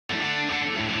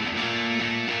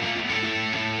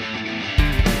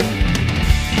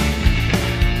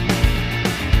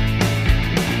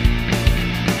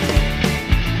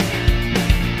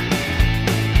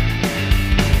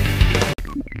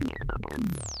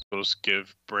almost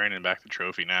give Brandon back the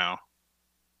trophy now.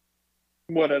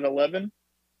 What, at 11?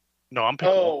 No, I'm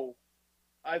picking one.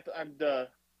 I'm duh.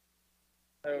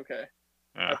 Okay.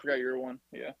 Yeah. I forgot you were one.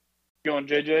 Yeah. Going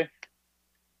JJ?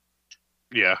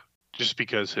 Yeah. Just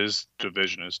because his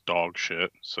division is dog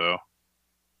shit, so.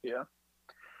 Yeah.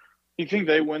 You think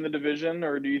they win the division,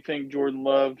 or do you think Jordan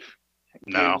Love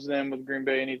gives them with Green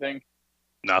Bay anything?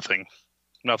 Nothing.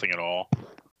 Nothing at all.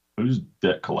 Who's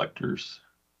debt collectors?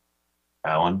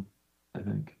 Allen, I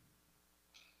think.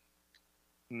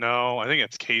 No, I think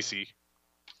it's Casey.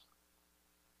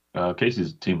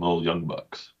 Casey's team Little Young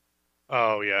Bucks.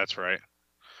 Oh, yeah, that's right.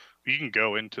 You can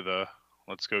go into the.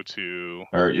 Let's go to.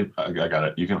 I got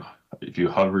it. You can, if you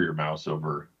hover your mouse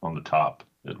over on the top,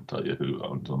 it'll tell you who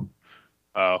owns them.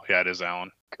 Oh, yeah, it is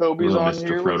Allen. Kobe's on Mr.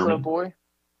 here. What's up, boy?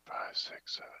 5, 6,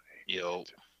 7, 8. Yo.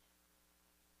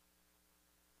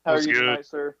 How are you tonight,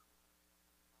 sir?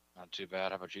 Not too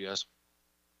bad. How about you guys?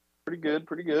 Pretty good,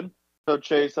 pretty good. So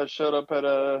Chase, I showed up at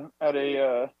a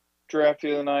draft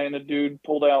the other night, and a dude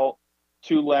pulled out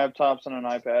 2 laptops and an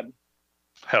iPad.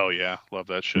 Hell yeah, love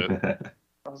that shit.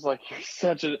 I was like,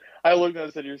 I looked at it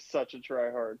and said, you're such a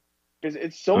tryhard. Because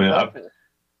it's so helpful.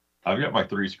 I've got my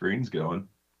 3 screens going.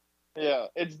 Yeah,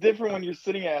 it's different when you're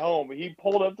sitting at home. He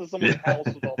pulled up to someone's house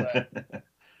with all that.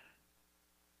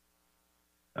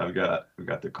 I've got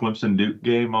the Clemson Duke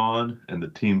game on and the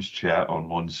team's chat on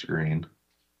one screen.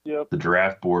 Yep. The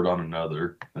draft board on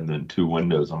another, and then 2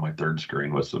 windows on my 3rd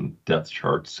screen with some depth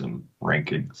charts and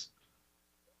rankings.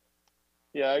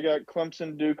 Yeah, I got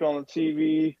Clemson Duke on the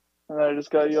TV, and I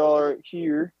just got y'all right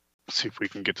here. Let's see if we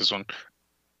can get this one.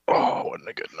 Oh, wasn't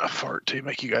a good enough fart to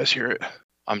make you guys hear it.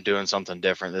 I'm doing something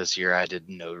different this year. I did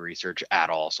no research at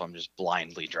all, so I'm just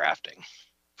blindly drafting.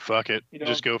 Fuck it.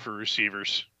 Just go for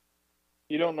receivers.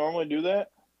 You don't normally do that?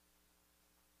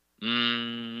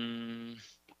 I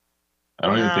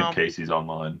don't even think Casey's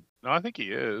online. No, I think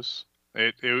he is.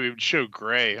 It would show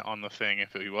gray on the thing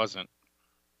if he wasn't.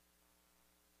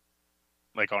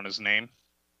 Like on his name,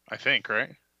 I think,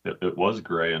 right? It was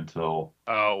gray until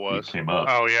it came up.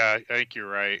 Oh, yeah, I think you're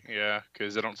right. Yeah,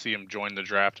 because I don't see him join the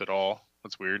draft at all.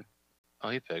 That's weird. Oh,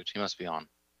 he picked. He must be on.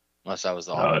 Unless that was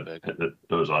the auto pick.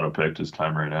 It was auto picked. His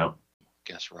time ran out.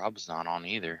 Guess Rob's not on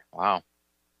either. Wow.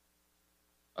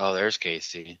 Oh, there's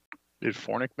Casey. Did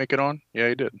Fornick make it on? Yeah,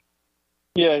 he did.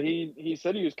 Yeah, he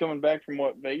said he was coming back from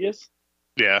what, Vegas?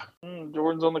 Yeah.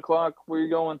 Jordan's on the clock. Where you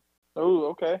going? Oh,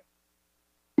 okay.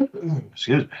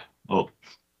 Excuse me. Oh.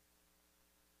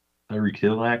 Tyreek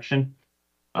Hill action.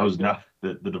 I was not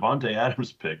the Devontae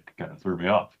Adams pick kind of threw me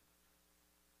off.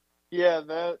 Yeah,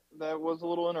 that was a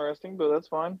little interesting, but that's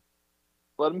fine.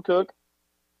 Let him cook.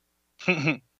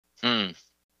 Is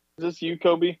this you,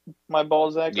 Kobe? My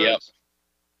ball Zach? Yep.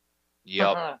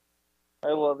 I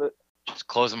love it.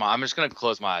 I'm just gonna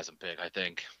close my eyes and pick. I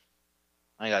think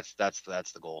that's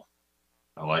the goal.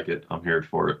 I like it. I'm here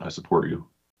for it. I support you.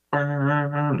 There's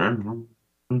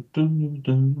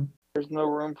no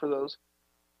room for those.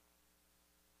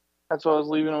 That's why I was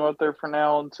leaving them up there for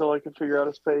now until I could figure out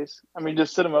a space. I mean,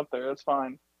 just sit them up there. That's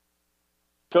fine.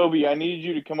 Kobe, I need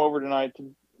you to come over tonight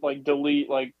to delete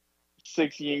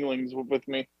 6 Yinglings with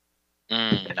me.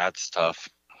 That's tough.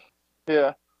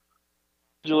 Yeah.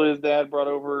 Julia's dad brought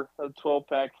over a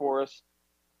 12-pack for us,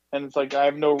 and it's like I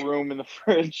have no room in the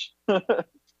fridge.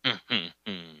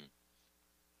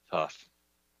 Tough.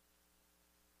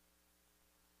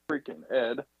 Freaking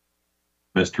Ed.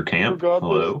 Mr. Camp,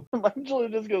 hello. Julia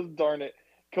just goes, darn it.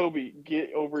 Kobe,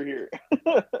 get over here.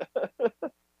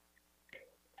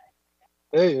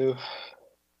 Hey.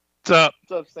 What's up?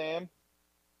 What's up, Sam?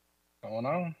 What's going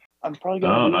on? I'm probably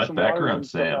going to nice some background,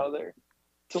 Sam. out of there.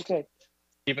 It's okay.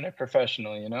 Keeping it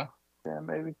professional, you know? Yeah,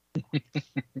 maybe.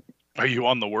 Are you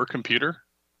on the work computer?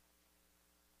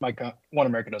 One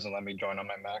America doesn't let me join on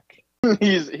my Mac.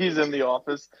 He's in the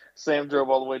office. Sam drove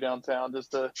all the way downtown just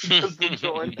to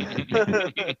join.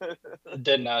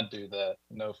 Did not do that.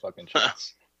 No fucking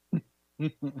chance.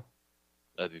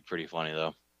 That'd be pretty funny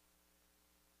though.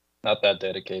 Not that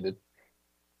dedicated.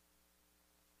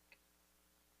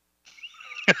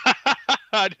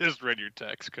 I just read your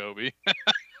text, Kobe.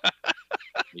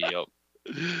 Yep.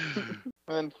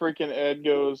 And freaking Ed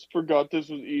goes, forgot this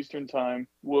was Eastern time.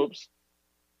 Whoops.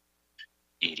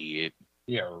 Idiot.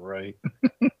 Yeah, right.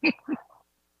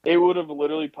 It would have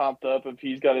literally popped up if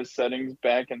he's got his settings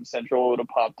back in Central. It would have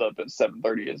popped up at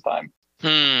 7:30 his time.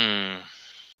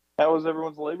 How was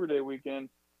everyone's Labor Day weekend?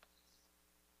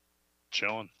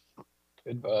 Chilling.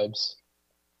 Good vibes.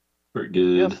 Pretty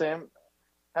good. Yeah, Sam.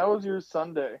 How was your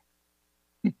Sunday?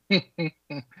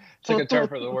 Took a turn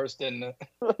for the worse, didn't it?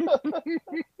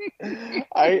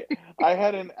 I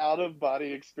had an out of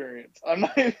body experience. I'm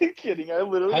not even kidding. I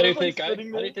literally How do you was like think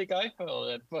sitting there. I felt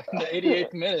at fucking the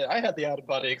 88th minute? I had the out of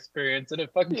body experience, and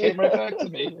it fucking came right back to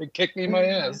me. It kicked me in my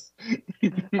ass.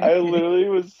 I literally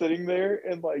was sitting there,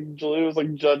 and like Julie was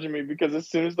like judging me because as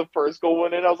soon as the first goal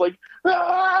went in, I was like,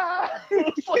 ah!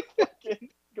 I was like fucking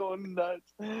going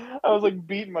nuts. I was like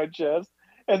beating my chest,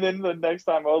 and then the next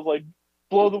time I was like,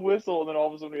 blow the whistle, and then all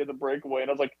of a sudden we had the breakaway,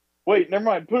 and I was like, wait, never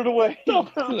mind, put it away.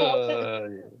 Don't put it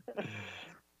away.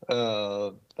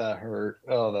 That hurt.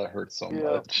 Oh, that hurt so Yeah.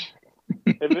 much.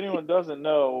 If anyone doesn't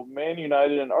know, Man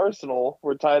United and Arsenal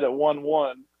were tied at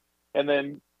 1-1, and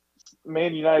then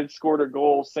Man United scored a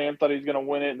goal. Sam thought he was going to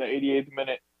win it in the 88th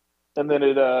minute, and then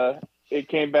it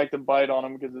came back to bite on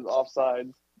him because it's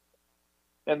offsides.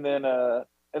 And then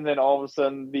all of a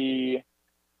sudden the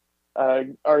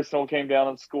Arsenal came down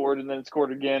and scored, and then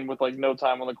scored again with like no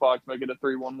time on the clock to make it a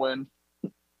 3-1 win.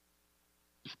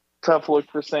 Tough look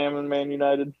for Sam and Man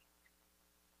United.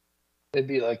 It'd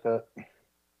be like that.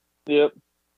 Yep.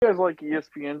 You guys like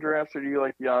ESPN drafts, or do you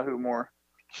like Yahoo more?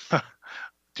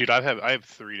 Dude, I have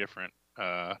 3 different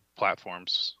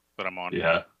platforms that I'm on.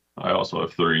 Yeah, I also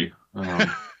have 3. I don't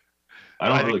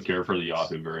I really think care for the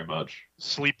Yahoo very much.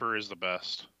 Sleeper is the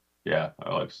best. Yeah,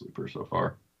 I like Sleeper so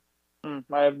far.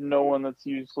 I have no one that's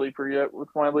used Sleeper yet with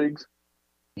my leagues.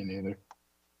 Me neither.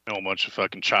 No bunch of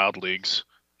fucking child leagues.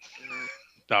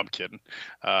 No, I'm kidding.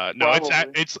 No,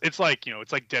 Probably. it's like, you know,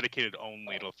 it's like dedicated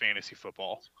only to fantasy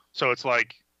football. So it's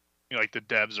like, you know, like the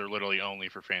devs are literally only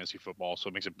for fantasy football, so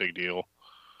it makes a big deal.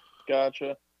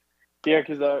 Gotcha. Yeah,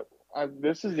 because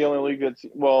this is the only league that's,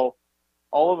 well,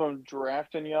 all of them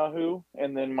draft in Yahoo,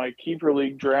 and then my keeper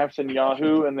league drafts in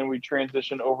Yahoo, and then we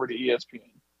transition over to ESPN.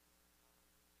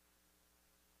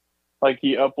 Like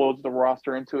he uploads the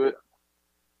roster into it.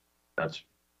 That's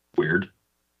weird.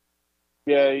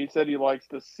 Yeah, he said he likes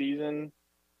the season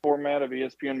format of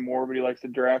ESPN more, but he likes the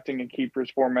drafting and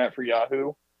keepers format for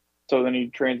Yahoo. So then he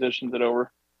transitions it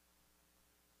over.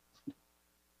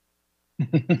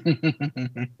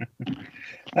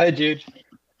 Hi, Jude.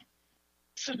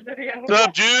 What's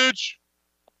up, Jude?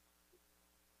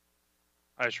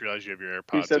 I just realized you have your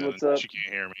AirPods said in what's and up. she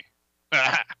can't hear me.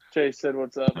 Chase said,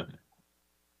 "What's up?"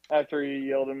 After he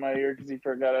yelled in my ear because he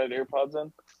forgot I had AirPods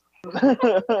in.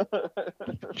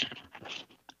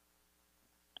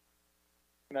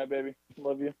 Good night, baby.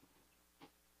 Love you.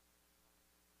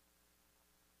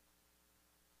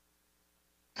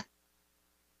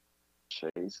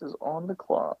 Chase is on the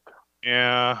clock.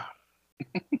 Yeah.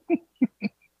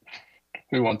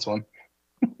 Who wants one?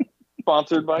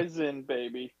 Sponsored by Zen,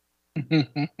 baby. Some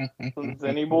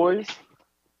Zenny boys.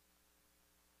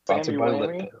 Sponsored Sammy by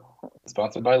Whammy.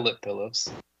 Sponsored by Lip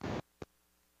Pillows.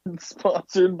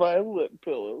 Sponsored by Lip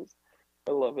Pillows.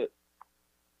 I love it.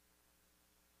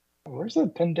 Where's the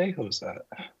Pendejos at?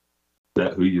 Is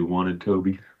that who you wanted,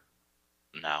 Kobe?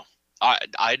 No, I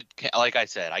like I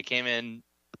said, I came in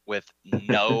with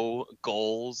no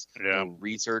goals, Yeah. no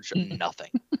research,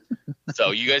 nothing.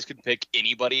 So you guys could pick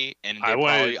anybody, and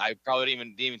I probably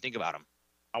didn't even think about him.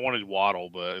 I wanted Waddle,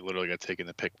 but it literally got taken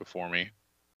the pick before me.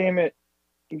 Damn it,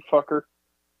 you fucker.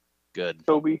 Good.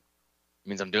 Kobe.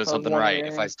 Means I'm doing I was something right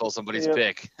wondering. if I stole somebody's Yep.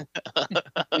 pick.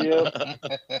 Yep.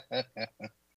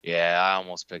 Yeah, I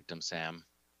almost picked him, Sam.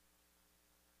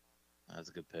 That's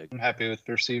a good pick. I'm happy with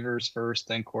receivers first,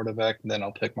 then quarterback, then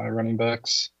I'll pick my running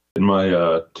backs. In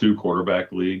my 2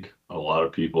 quarterback league, a lot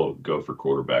of people go for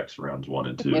quarterbacks rounds 1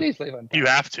 and 2. You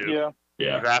have to. Yeah.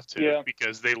 Yeah. You have to, Yeah.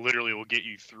 because they literally will get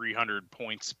you 300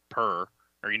 points per,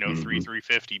 or, you know, Mhm.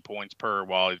 350 points per,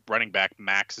 while running back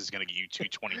max is going to get you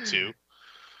 222.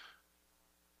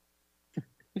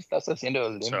 Estás haciendo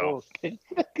el limbo.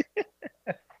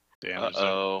 Damn, there's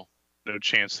Uh-oh. no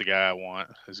chance the guy I want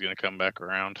is going to come back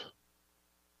around.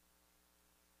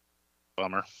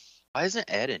 Bummer. Why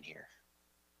isn't Ed in here?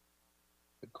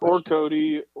 Or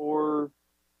Cody, or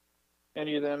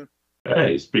any of them.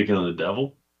 Hey, speaking of the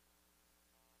devil,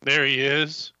 There he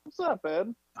is. It's not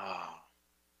bad. Oh.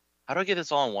 How do I get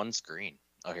this all on one screen?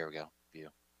 Oh, here we go. View.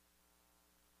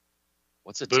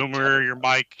 What's a Boomer, your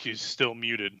mic is still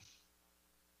muted.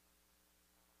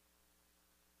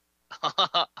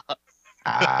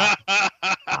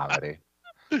 Comedy.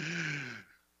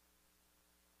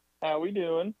 How we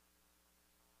doing?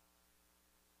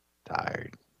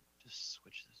 Tired. Just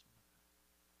switch this.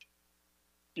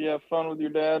 Did you have fun with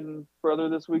your dad and brother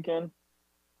this weekend?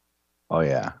 Oh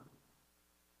yeah.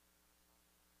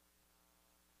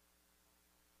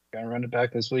 Gonna run it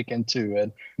back this weekend too,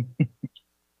 Ed.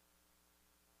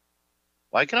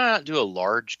 Why can I not do a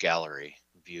large gallery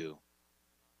view?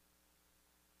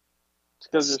 It's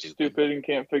because they're stupid and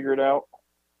can't figure it out.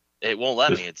 It won't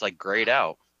let me. It's like grayed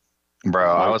out.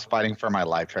 Bro, I was fighting for my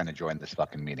life trying to join this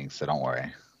fucking meeting, so don't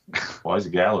worry. Why does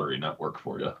gallery not work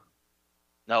for you?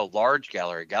 No, large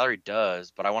gallery. Gallery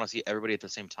does, but I want to see everybody at the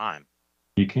same time.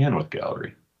 You can with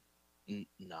gallery.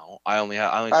 No, I only see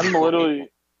I'm four literally, people.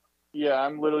 yeah,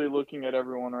 I'm literally looking at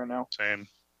everyone right now. Same.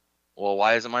 Well,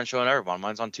 why isn't mine showing everyone?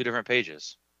 Mine's on 2 different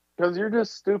pages. Because you're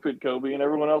just stupid, Kobe, and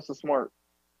everyone else is smart.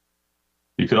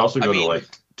 You could also go mean- to like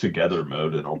together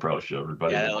mode, and I'll probably show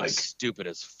everybody. Yeah, in, that like, looks stupid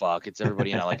as fuck. It's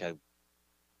everybody in like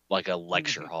a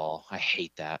lecture hall. I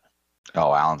hate that.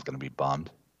 Oh, Alan's gonna be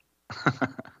bummed.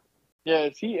 Yeah,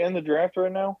 is he in the draft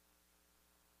right now?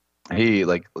 He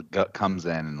like comes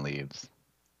in and leaves.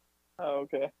 Oh,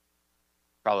 okay.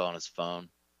 Probably on his phone.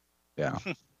 Yeah.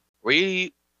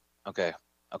 Okay.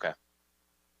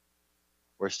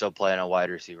 We're still playing a wide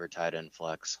receiver tight end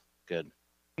flex. Good.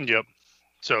 Yep.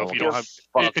 So I if you won't don't get have,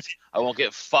 fucked. I won't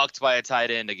get fucked by a tight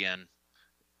end again.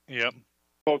 yep.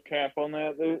 Full cap on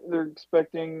that.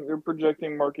 They're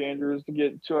projecting Mark Andrews to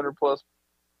get 200 plus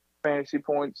fantasy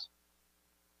points.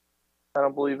 I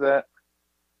don't believe that.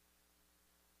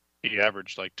 He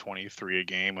averaged like 23 a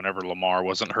game whenever Lamar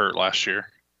wasn't hurt last year.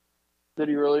 Did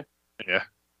he really? Yeah,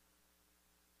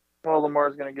 Well,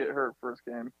 Lamar's going to get hurt first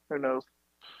game. Who knows?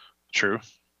 true.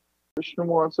 Christian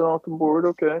Watson off the board.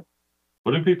 Okay.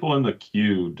 what do people in the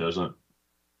queue doesn't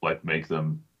like make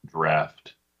them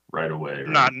draft right away?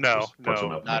 Right? No. Just puts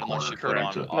them up in Not the unless corner you put trying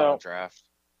on to- auto draft.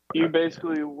 You Okay,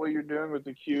 basically, what you're doing with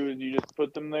the queue is you just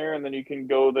put them there, and then you can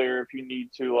go there if you need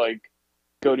to, like,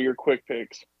 go to your quick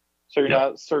picks. So you're Yep.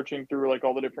 not searching through, like,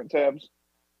 all the different tabs.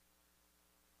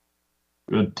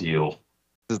 Good deal.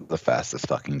 This is the fastest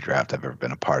fucking draft I've ever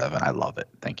been a part of, and I love it.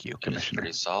 Thank you, It's Commissioner.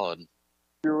 pretty solid.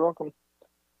 You're welcome.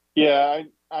 Yeah,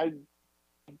 I've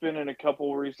been in a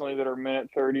couple recently that are minute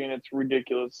 30, and it's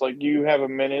ridiculous. Like, you have a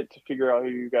minute to figure out who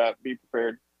you got. Be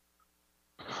prepared.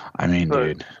 I mean, But-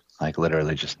 dude, like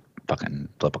literally just fucking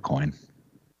flip a coin.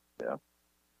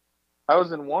 I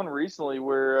was in one recently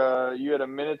where you had a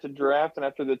minute to draft, and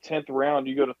after the 10th round,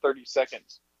 you go to 30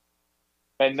 seconds.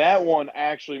 And that one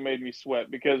actually made me sweat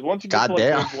because once you get to like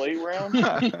Goddamn. those late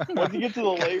rounds, once you get to the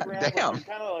late rounds, like, Damn. you're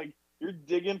kind of like you're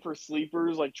digging for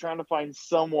sleepers, like trying to find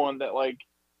someone that like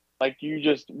you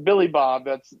just Billy Bob,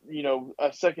 that's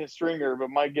a second stringer, but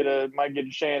might get a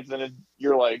chance, and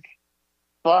you're like,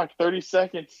 fuck, 30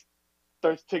 seconds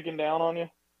starts ticking down on you.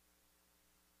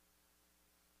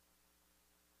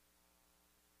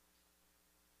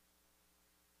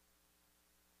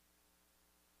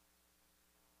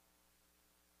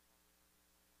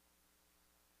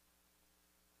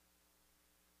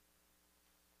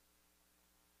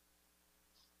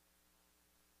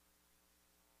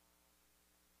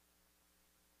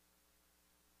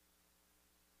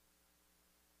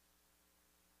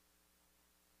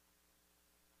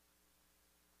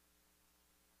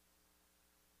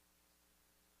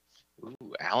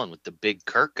 Ooh, Allen with the big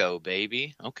Kirko,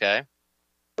 baby. Okay.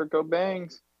 Go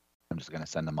bangs. I'm just gonna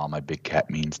send them all my big cat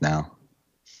memes now.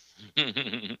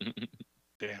 Damn,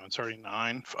 it's already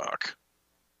 9. Fuck.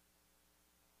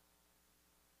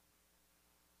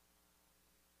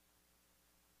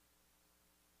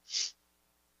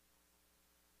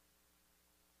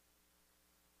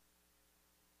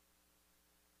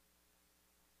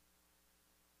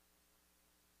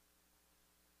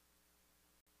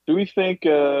 Do we think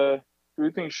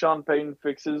Sean Payton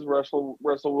fixes Russell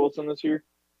Wilson this year?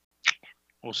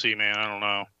 We'll see, man. I don't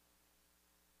know.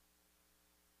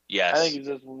 Yes. I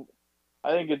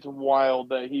think it's wild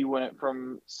that he went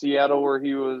from Seattle, where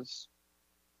he was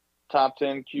top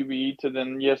 10 QB, to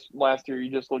then last year he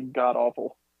just looked god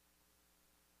awful.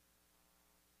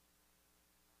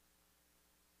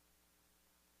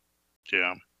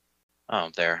 Yeah. Oh,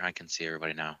 there. I can see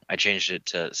everybody now. I changed it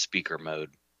to speaker mode.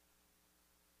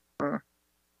 Am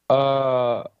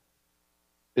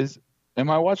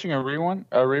I watching a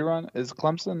rerun? Is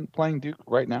Clemson playing Duke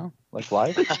right now? Like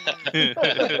live? I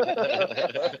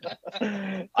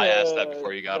asked that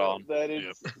before you got on. That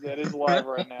is live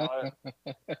right now.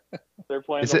 They're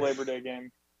playing Is the it- Labor Day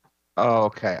game. Oh,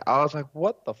 okay. I was like,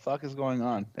 what the fuck is going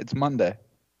on? It's Monday.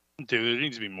 Dude, there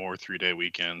needs to be more 3-day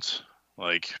weekends.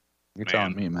 Like, You're Man.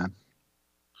 telling me, man.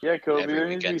 Yeah, Kobe. Every there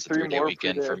needs to be weekend's a 3 3-day more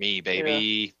weekend for me,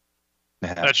 baby.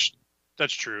 Yeah.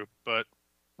 that's true, but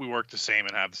we work the same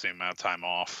and have the same amount of time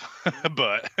off.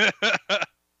 But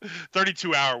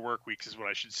 32-hour work weeks is what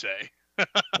I should say. There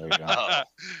you go.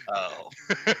 Oh.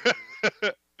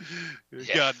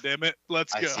 Yeah. God damn it.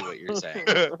 Let's I go. see what you're saying.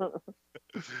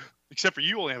 Except for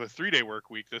you only have a 3-day work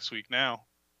week this week now.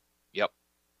 Yep.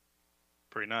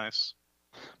 Pretty nice.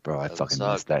 Bro, I Doesn't fucking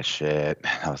suck. missed that shit.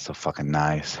 That was so fucking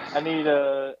nice. I need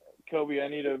Kobe. I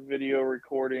need a video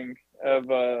recording of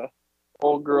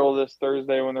old girl this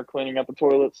Thursday when they're cleaning up the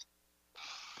toilets.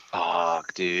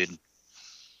 Fuck, dude.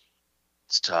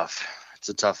 It's tough. It's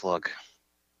a tough look.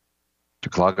 To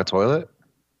clog a toilet?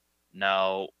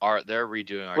 No, they're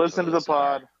redoing our Listen to the toilets in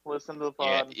our- pod. Listen to the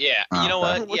Yeah, pod. yeah. Oh, You know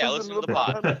okay. what? Yeah, listen to the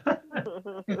pod.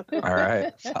 All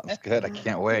right. Sounds good. I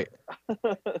can't wait.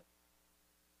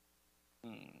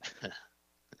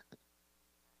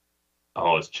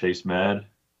 Oh, is Chase mad?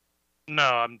 No,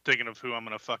 I'm thinking of who I'm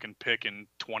gonna fucking pick in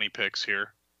 20 picks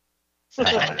here. You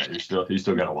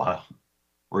still got a while.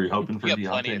 Were you hoping for You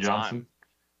got plenty Deontay of Johnson?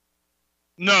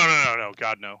 No.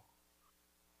 God, no.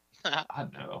 I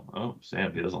know. Oh,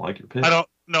 Sam, he doesn't like your pick. I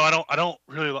don't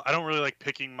really like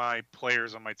picking my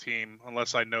players on my team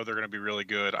unless I know they're going to be really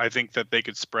good. I think that they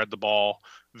could spread the ball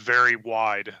very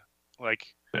wide. Like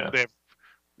Yeah. they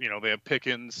have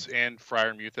Pickens and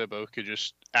Freiermuth that both could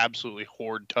just absolutely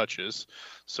hoard touches.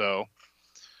 So,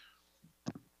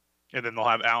 and then they'll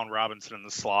have Allen Robinson in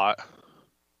the slot.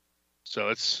 So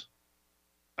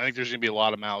I think there's going to be a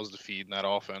lot of mouths to feed in that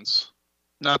offense.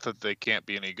 Not that they can't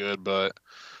be any good, but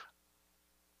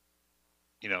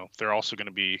they're also going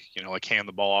to be, like hand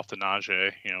the ball off to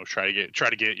Najee, try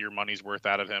to get your money's worth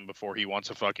out of him before he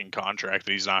wants a fucking contract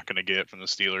that he's not going to get from the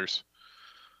Steelers.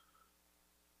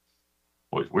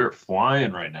 Boys, we're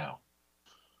flying right now.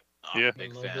 I'm Yeah. a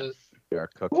big Love fan. it. We are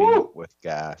cooking Woo! with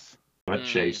gas. But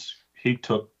Chase, he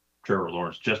took Trevor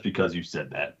Lawrence just because you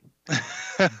said that.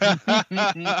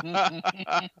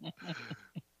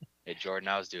 Hey, Jordan,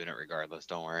 I was doing it regardless.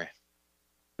 Don't worry.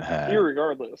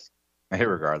 Irregardless.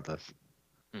 Regardless.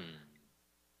 Hmm.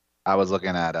 I was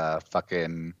looking at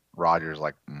fucking Rodgers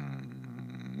like,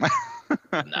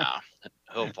 Nah,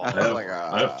 he'll fall. I have, like,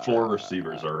 I have 4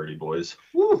 receivers already, boys.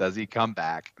 does he come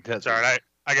back? It's all right.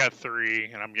 I got 3,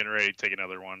 and I'm getting ready to take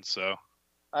another one. So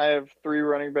I have 3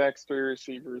 running backs, 3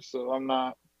 receivers, so I'm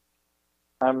not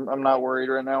worried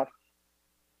right now.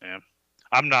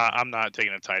 I'm not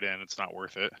taking a tight end. It's not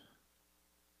worth it.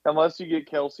 Unless you get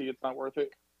Kelsey, it's not worth it.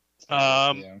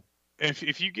 Yeah.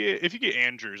 If you get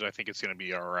Andrews, I think it's going to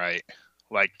be all right.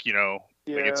 Like Yeah,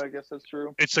 it's- I guess that's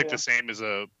true. it's like Yeah. the same as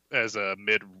a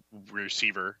mid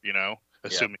receiver,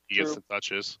 assuming he gets True. the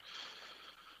touches.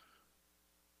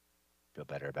 Feel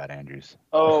better about Andrews.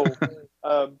 Oh,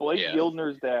 Blake Yeah.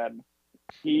 Gildner's dad,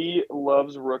 he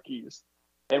loves rookies.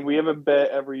 And we have a bet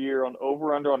every year on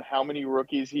over-under on how many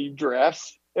rookies he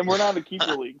drafts. And we're not a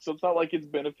keeper league, so it's not like it's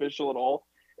beneficial at all.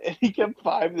 And he kept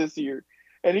 5 this year.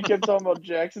 And he kept talking about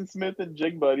Jackson Smith and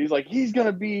Jigba. He's like, he's going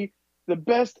to be the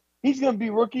best. He's going to be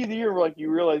rookie of the year. We're like, you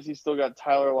realize he's still got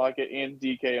Tyler Lockett and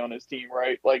DK on his team,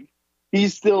 right? Like,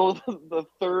 he's still the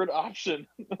third option.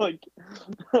 Like,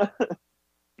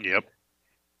 Yep.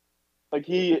 like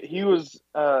he was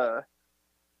what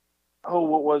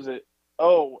was it?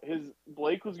 Oh,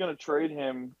 Blake was gonna trade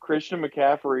him Christian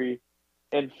McCaffrey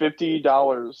and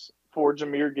 $50 for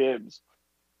Jahmyr Gibbs.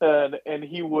 And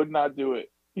he would not do it.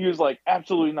 He was like,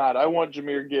 absolutely not. I want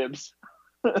Jahmyr Gibbs.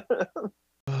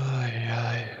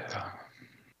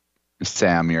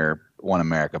 Sam, your One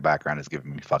America background is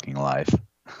giving me fucking life.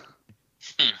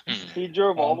 He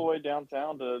drove all the way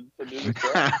downtown to do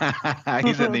the show.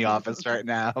 He's in the office right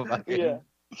now. fucking- Yeah.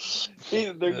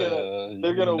 They're gonna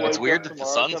no, wake It's weird up that the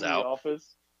tomorrow, sun's come to the out.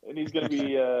 office, and he's gonna be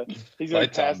he's gonna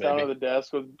Lights on, pass down baby. on the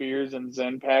desk with beers and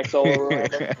Zen packs all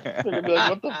around him. They're gonna be like,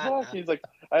 "What the fuck?" He's like,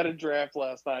 "I had a draft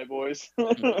last night, boys."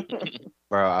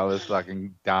 Bro, I was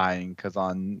fucking dying because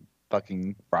on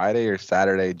fucking Friday or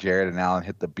Saturday, Jared and Alan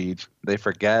hit the beach. They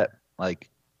forget like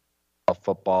a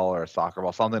football or a soccer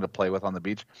ball, something to play with on the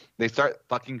beach. They start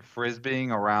fucking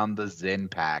frisbeeing around the Zen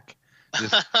pack.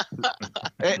 Just,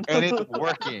 and it's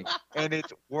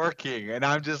working. And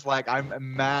I'm just like, I'm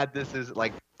mad this is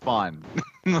like fun.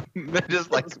 They're just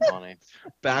like That's funny.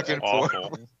 back and Awful.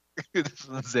 forth.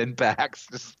 The Zen packs,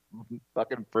 just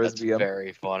fucking That's frisbee 'em.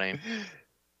 very funny.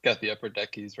 Got the upper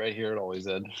deck keys right here at Always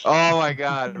Ed. Oh my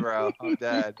god, bro. I'm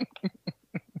dead.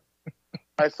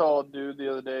 I saw a dude the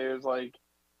other day. It was like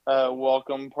a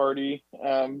welcome party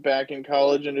back in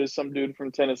college, and it was some dude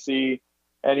from Tennessee,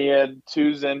 and he had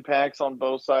 2 Zen packs on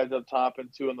both sides up top and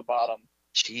 2 on the bottom.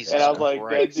 Jesus And I was like,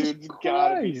 Christ. that dude's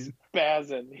gotta be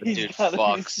spazzing. He's dude gotta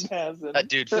fucks. be spazzing. That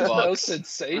dude There's no fucks.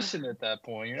 sensation at that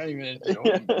point. You're not even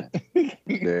enjoying it.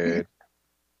 Dude.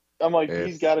 I'm like, It's-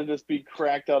 he's got to just be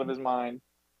cracked out of his mind.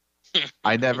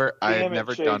 I had never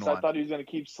Chase, done I one. thought he was gonna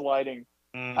keep sliding.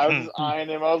 I was just eyeing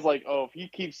him. I was like, oh, if he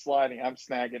keeps sliding, I'm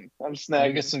snagging. I'm You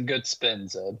snagging. get some good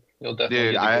spins, Ed. You'll definitely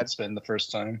Dude, get a I good had- spin the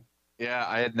first time. Yeah,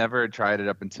 I had never tried it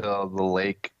up until the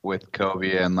lake with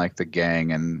Kobe and like the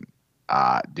gang, and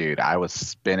dude, I was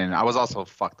spinning. I was also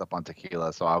fucked up on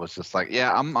tequila, so I was just like,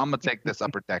 yeah, I'm gonna take this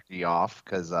upper decky off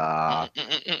because I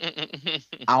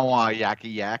don't want a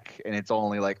yakky yak, and it's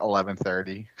only like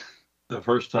 11:30. The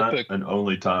first time Epic. and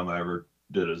only time I ever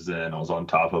did a Zen, I was on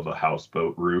top of a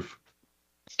houseboat roof.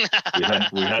 We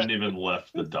hadn't even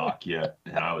left the dock yet,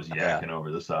 and I was yakking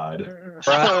over the side.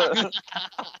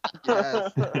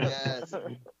 Yes, yes.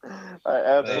 I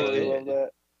absolutely Hey. love that.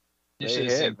 You They should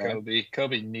have hit, seen man. Kobe.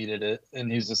 Kobe needed it,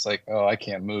 and he's just like, "Oh, I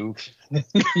can't move."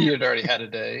 He had already had a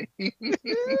day.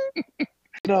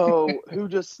 No, who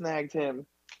just snagged him?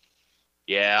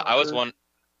 Yeah, I was one.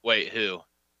 Wait, who?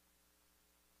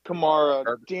 Kamara.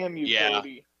 Or- Damn you, yeah.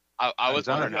 Cody. I was He's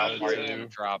on wondering a- how far he was gonna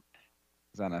drop.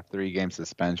 He's on a 3-game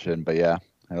suspension, but yeah,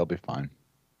 he'll be fine.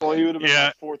 Well, he would have been Yeah.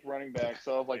 my fourth running back,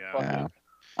 so I was like, Yeah. fuck Yeah. it.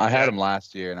 I had Yeah. him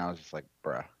last year, and I was just like,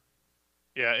 bruh.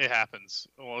 Yeah, it happens.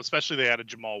 Well, especially they added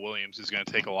Jamal Williams, who's going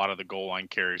to take a lot of the goal line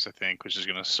carries, I think, which is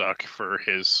going to suck for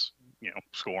his,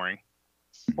 scoring.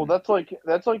 Well, that's like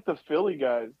the Philly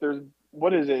guys. There's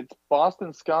what is it? It's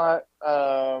Boston Scott. Who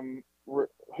Are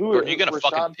you gonna Rashad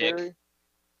fucking pick? Perry?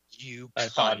 You. I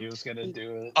thought he cunt. was gonna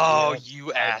do it. Oh, Yep.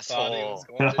 you I thought he asshole! was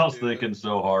going to I was do it. thinking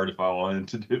so hard if I wanted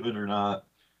to do it or not.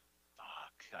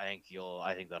 Fuck. I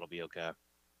think that'll be okay.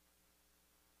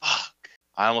 Fuck.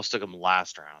 I almost took him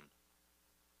last round.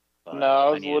 But No, I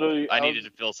was I needed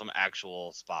to fill some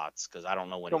actual spots because I don't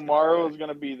know when. he's gonna Kamara go. was going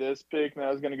to be this pick, and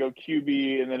I was going to go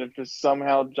QB, and then if just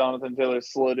somehow Jonathan Taylor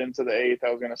slid into the 8th,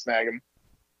 I was going to snag him.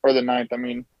 Or the 9th, I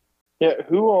mean. Yeah,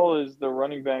 who all is the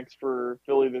running backs for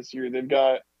Philly this year? They've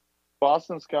got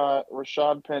Boston Scott,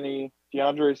 Rashad Penny,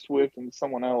 DeAndre Swift, and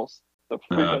someone else. The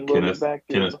freaking loaded backfield.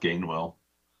 Kenneth Gainwell.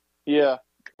 Yeah,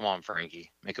 Come on,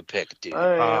 Frankie, make a pick, dude.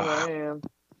 I am.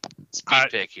 Speed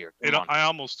pick here. Come on. I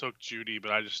almost took Judy,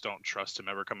 but I just don't trust him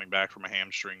ever coming back from a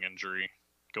hamstring injury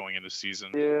going into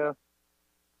season. Yeah.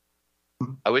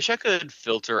 I wish I could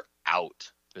filter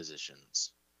out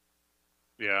positions.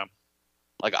 Yeah.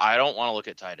 Like I don't want to look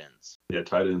at tight ends. Yeah,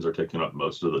 tight ends are taking up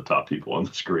most of the top people on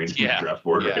the screen in Yeah, the draft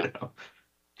board yeah. right now.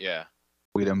 Yeah.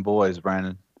 We them boys,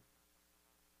 Brandon.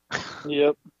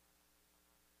 Yep.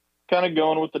 Kind of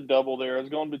going with the double there. I was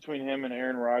going between him and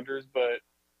Aaron Rodgers, but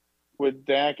with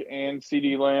Dak and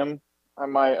CD Lamb,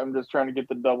 I'm just trying to get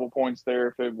the double points there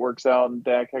if it works out and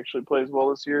Dak actually plays well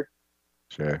this year.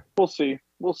 Sure. We'll see.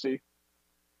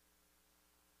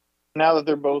 Now that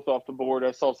they're both off the board,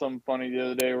 I saw something funny the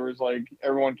other day where it's like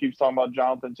everyone keeps talking about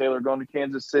Jonathan Taylor going to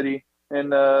Kansas City, and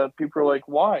people are like,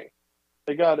 why?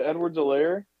 They got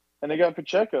Edwards-Helaire and they got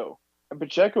Pacheco. And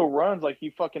Pacheco runs like he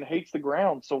fucking hates the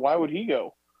ground, so why would he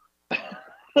go?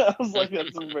 I was like,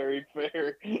 that's very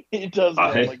fair. He does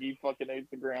run like he fucking hates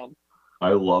the ground. I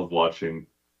love watching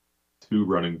two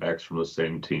running backs from the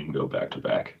same team go back to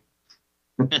back.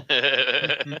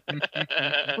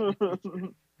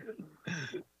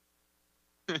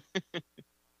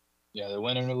 Yeah, they're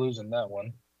winning or losing that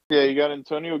one. Yeah, you got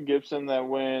Antonio Gibson that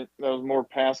was more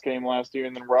pass game last year,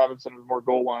 and then Robinson was more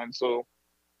goal line. So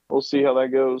we'll see how that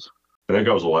goes. I think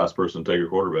I was the last person to take a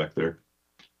quarterback there.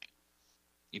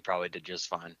 You probably did just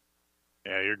fine.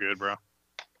 Yeah, you're good, bro.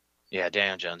 Yeah,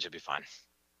 Daniel Jones, you'll be fine.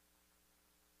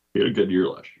 He had a good year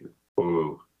last year.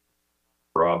 Ooh.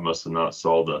 Rob must have not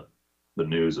saw the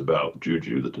news about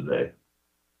Juju today.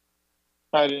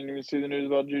 I didn't even see the news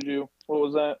about Juju. What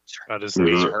was that? That is He's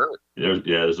neat. hurt.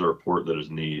 There's a report that his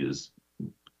knee is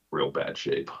real bad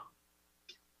shape.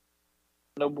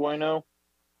 No bueno.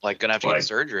 Like gonna have to get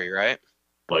surgery, right?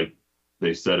 Like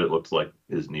they said, it looks like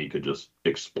his knee could just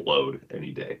explode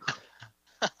any day.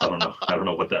 I don't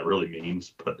know what that really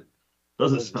means, but it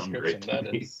doesn't The sound great description to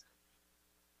that me. is.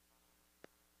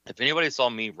 If anybody saw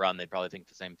me run, they'd probably think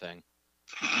the same thing.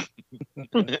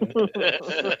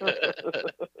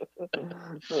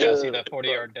 Yeah, see that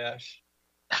 40-yard dash.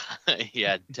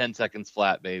 Yeah, 10 seconds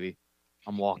flat, baby.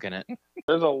 I'm walking it.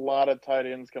 There's a lot of tight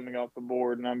ends coming off the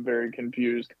board, and I'm very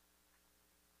confused.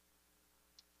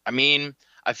 I mean,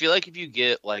 I feel like if you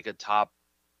get like a top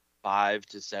 5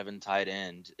 to 7 tight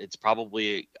end, it's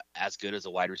probably as good as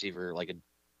a wide receiver, like a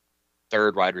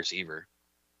third wide receiver.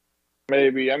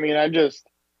 Maybe. I mean, I just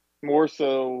more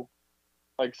so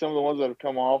like some of the ones that have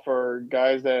come off are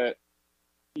guys that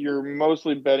you're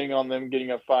mostly betting on them getting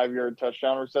a 5-yard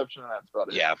touchdown reception, and that's about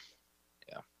it. Yeah.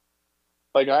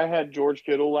 Like I had George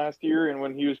Kittle last year, and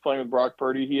when he was playing with Brock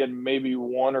Purdy, he had maybe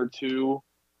 1 or 2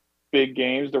 big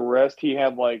games. The rest, he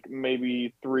had like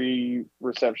maybe 3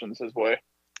 receptions his way.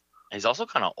 He's also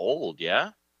kind of old, yeah?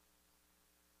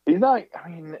 He's not. I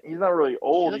mean, he's not really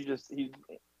old.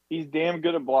 He he's damn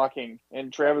good at blocking.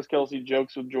 And Travis Kelce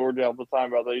jokes with George all the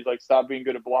time about that. He's like, stop being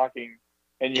good at blocking,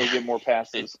 and you'll get more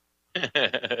passes.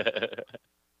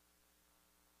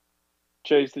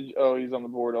 Chase, he's on the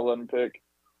board. I'll let him pick.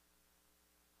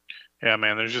 Yeah,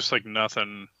 man. There's just like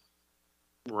nothing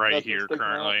right Nothing here sticking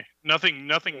currently. out? Nothing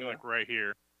Yeah. like right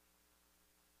here.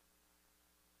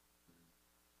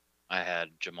 I had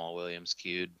Jamal Williams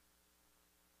queued.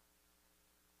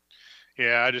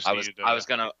 Yeah, I just I needed. was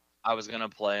gonna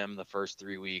play him the first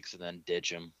 3 weeks and then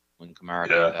ditch him when Kamara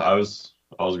Yeah, came back. I was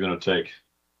gonna take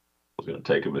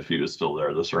him if he was still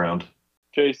there this round.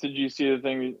 Chase, did you see the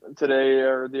thing today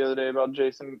or the other day about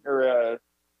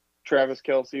Travis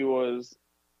Kelce was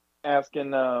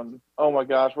asking, oh my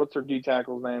gosh, what's their D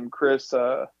tackle's name? Chris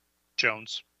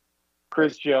Jones.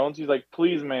 Jones. He's like,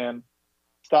 please, man,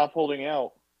 stop holding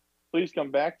out. Please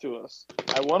come back to us.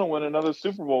 I want to win another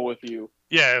Super Bowl with you.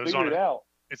 Yeah, it was Figure on. it out.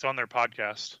 It's on their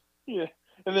podcast. Yeah.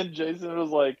 And then Jason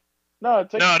was like, no,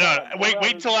 take No, your time. Hold wait out.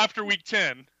 until after week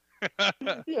 10.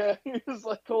 Yeah, he was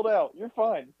like, hold out. You're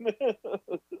fine.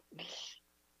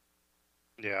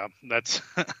 Yeah, that's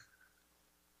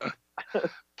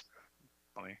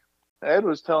funny. Ed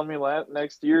was telling me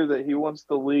next year that he wants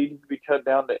the league to be cut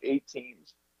down to 8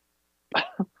 teams. That's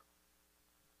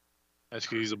because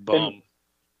he's a bum.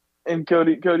 And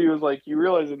Cody was like, you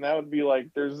realize that would be like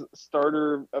there's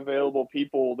starter available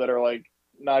people that are like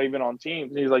not even on teams.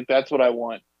 And he's like, that's what I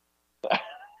want.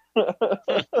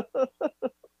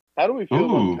 How do we feel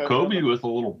Ooh, about Kobe with a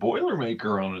little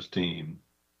Boilermaker on his team.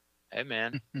 Hey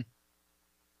man,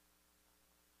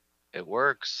 it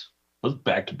works. Those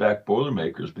back-to-back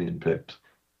Boilermakers being picked.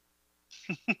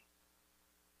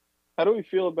 How do we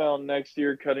feel about next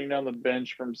year cutting down the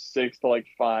bench from 6 to like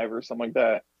 5 or something like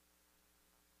that?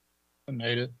 I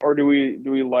made it. Or do we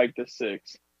like the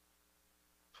 6?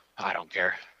 I don't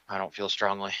care. I don't feel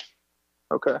strongly.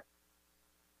 Okay.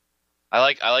 I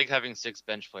like having 6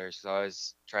 bench players because I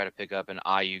always try to pick up an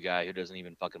IU guy who doesn't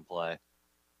even fucking play.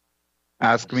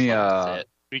 Ask Just me, let him sit.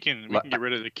 We can get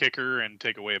rid of the kicker and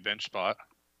take away a bench spot.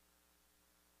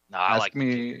 No, I ask like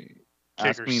me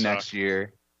Kickers next suck.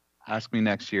 year. Ask me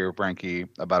next year, Branky,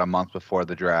 about a month before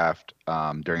the draft,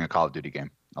 during a Call of Duty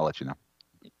game. I'll let you know.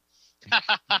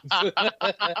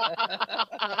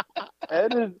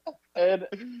 Ed,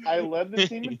 I led the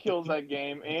team in kills that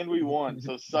game, and we won.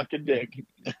 So suck a dick.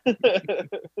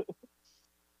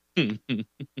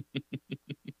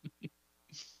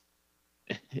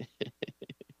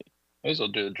 May as well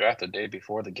do the draft the day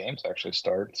before the games actually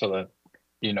start so that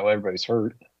everybody's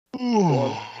hurt.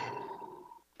 I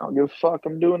don't give a fuck.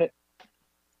 I'm doing it.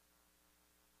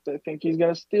 I think he's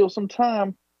gonna steal some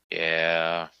time.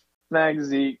 Yeah. Snag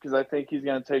Zeke because I think he's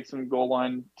gonna take some goal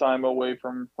line time away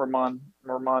from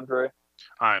Ramondre.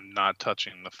 I'm not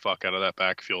touching the fuck out of that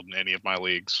backfield in any of my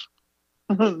leagues.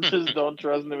 Just don't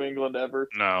trust New England ever.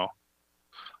 No.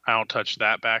 I don't touch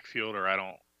that backfield, or I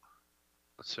don't.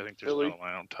 Let's see, I think there's Philly? another one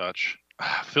I don't touch.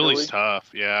 Philly's Philly? tough.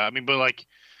 Yeah. I mean, but like,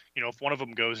 if one of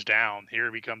them goes down,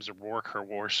 here becomes a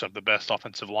workhorse of the best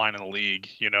offensive line in the league.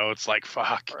 It's like,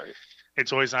 fuck. Right.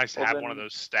 It's always nice to Well, have then- one of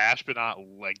those stashed, but not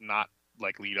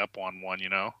lead up on one,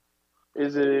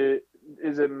 Is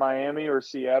it Miami or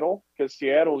Seattle? Because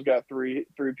Seattle's got three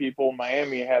people.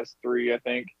 Miami has 3, I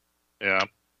think. Yeah.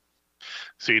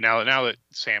 See, now that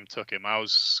Sam took him, I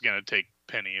was gonna take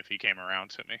Penny if he came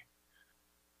around to me.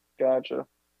 Gotcha.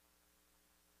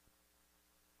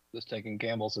 Just taking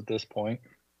gambles at this point.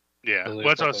 Yeah, Really well,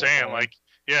 that's what I was saying. football.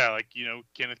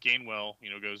 Kenneth Gainwell,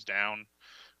 goes down.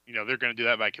 They're going to do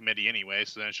that by committee anyway.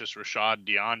 So then it's just Rashad,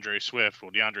 DeAndre Swift. Well,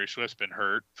 DeAndre Swift's been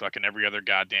hurt fucking every other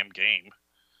goddamn game.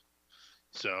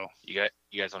 So You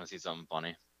guys want to see something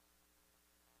funny?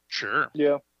 sure,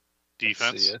 Yeah.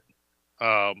 defense. See it.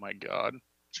 Oh my god.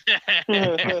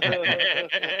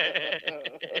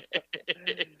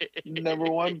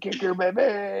 Number 1 kicker,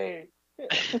 baby.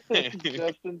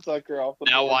 Justin Tucker off the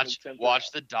Now board in the 10th watch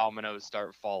round. the dominoes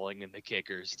start falling in the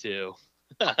kickers too.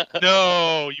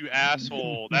 No, you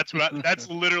asshole. That's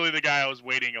literally the guy I was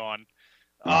waiting on.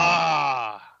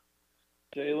 Ah.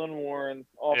 Jalen Warren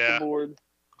off Yeah. the board.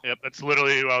 Yep, that's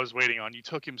literally who I was waiting on. You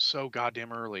took him so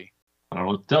goddamn early. I don't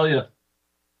know what to tell you.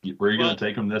 Were you Well- going to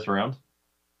take him this round?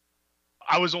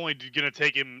 I was only going to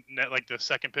take him like the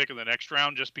second pick of the next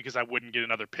round just because I wouldn't get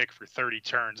another pick for 30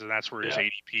 turns, and that's where his Yeah.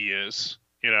 ADP is.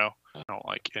 I don't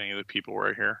like any of the people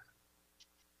right here.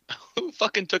 Who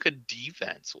fucking took a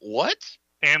defense? What?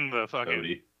 And the fucking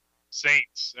Cody.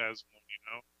 Saints as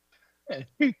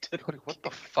Cody, what the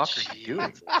fuck are you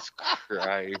doing? Jesus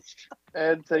Christ.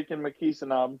 Ed taking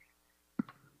McKeesanob.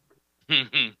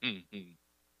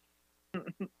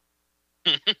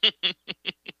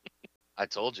 I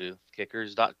told you, kicker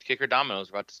dominoes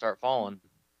are about to start falling.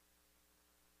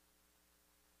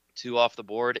 2 off the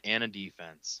board and a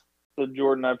defense. So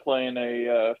Jordan, I play in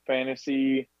a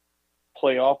fantasy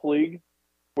playoff league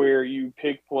where you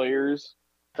pick players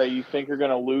that you think are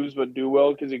going to lose but do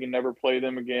well because you can never play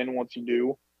them again once you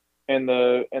do in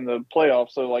the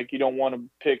playoffs. So like you don't want to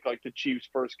pick like the Chiefs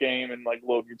first game and like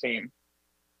load your team.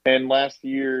 And last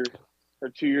year or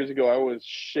 2 years ago, I was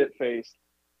shit faced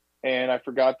and I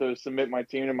forgot to submit my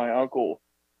team to my uncle,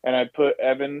 and I put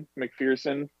Evan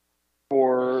McPherson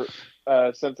for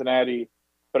Cincinnati,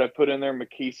 but I put in there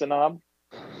McKeesanob.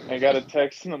 And I got a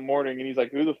text in the morning, and he's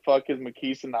like, "Who the fuck is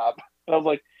McKeesanob?" And I was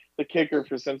like, "The kicker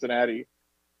for Cincinnati."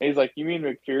 And he's like, "You mean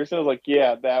McPherson?" I was like,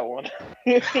 "Yeah, that one."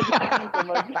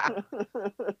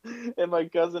 and my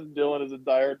cousin Dylan is a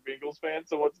diehard Bengals fan,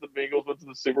 so once the Bengals went to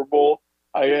the Super Bowl,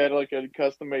 I had like a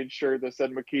custom made shirt that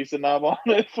said McKeesanob on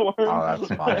it for him. Oh,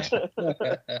 that's funny.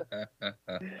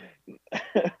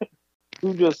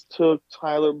 Who just took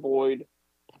Tyler Boyd?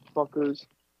 Fuckers.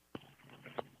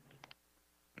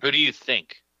 Who do you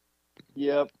think?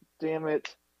 Yep. Damn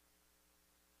it.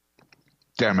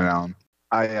 Damn it, Alan.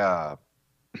 I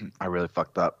really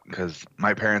fucked up because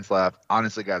my parents left.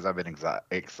 Honestly, guys, I've been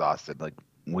exhausted. Like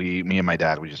me and my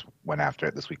dad, we just went after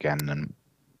it this weekend, and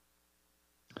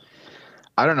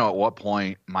I don't know at what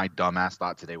point my dumbass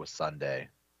thought today was Sunday,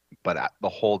 but the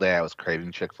whole day I was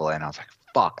craving Chick-fil-A, and I was like,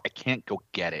 "Fuck, I can't go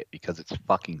get it because it's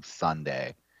fucking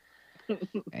Sunday."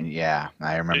 And yeah,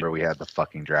 I remember we had the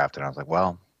fucking draft, and I was like,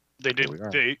 "Well, They did. here we are."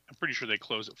 I'm pretty sure they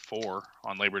close at 4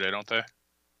 on Labor Day, don't they?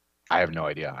 I have no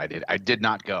idea. I did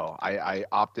not go. I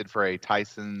opted for a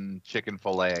Tyson chicken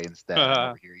fillet instead.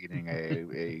 I'm over here eating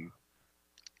a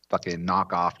fucking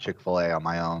knockoff Chick-fil-A on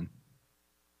my own.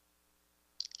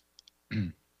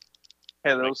 Hey,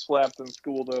 those slapped in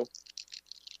school though.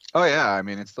 Oh yeah, I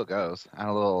mean it still goes. I had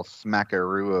a little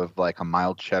smackaroo of like a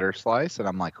mild cheddar slice, and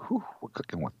I'm like, whew, we're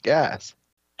cooking with gas.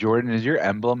 Jordan, is your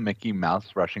emblem Mickey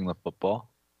Mouse rushing the football?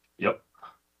 Yep.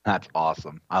 That's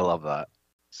awesome. I love that.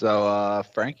 So,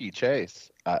 Frankie Chase,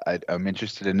 I'm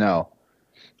interested to know,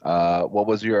 what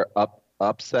was your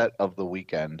upset of the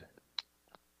weekend?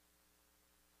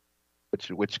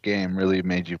 Which game really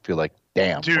made you feel like,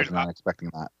 damn, Dude, was not expecting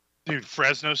that? Dude,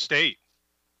 Fresno State.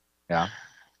 Yeah.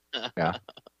 Yeah.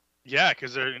 Yeah,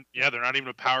 because they're not even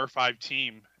a Power 5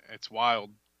 team. It's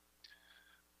wild.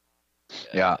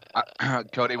 Yeah.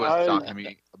 Cody was talking to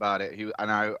me about it.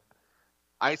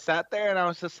 I sat there and I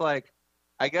was just like,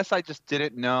 I guess I just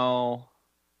didn't know.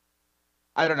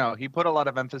 I don't know. He put a lot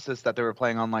of emphasis that they were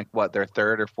playing on like what, their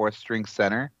third or fourth string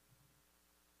center.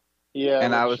 Yeah.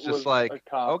 And I was just like,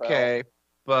 okay,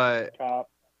 but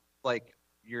like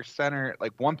your center,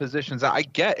 like one position's, I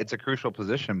get it's a crucial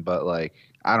position, but like,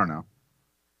 I don't know.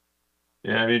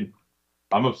 Yeah, I mean,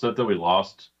 I'm upset that we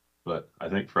lost, but I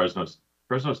think Fresno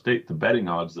State, the betting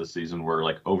odds this season were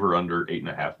like over under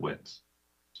 8.5 wins.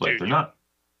 So like Dude, they're not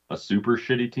a super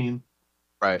shitty team.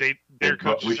 Right. Their But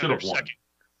coach we is in should their have won. second.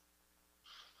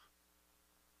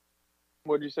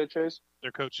 What'd you say, Chase?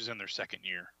 Their coach is in their second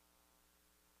year.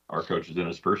 Our coach is in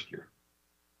his first year.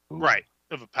 Ooh. Right.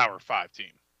 Of a Power 5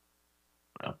 team.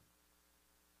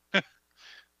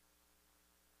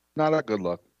 Not a good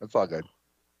look. It's all good.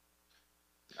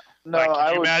 No, Like,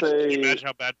 I would Can you say. imagine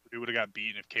how bad Purdue would have got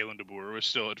beaten if Kalen DeBoer was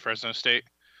still at Fresno State?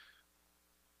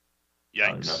 I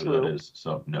don't know Yikes. who that is,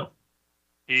 so no.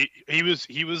 He was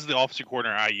the offensive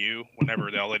coordinator at IU whenever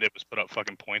all they did was put up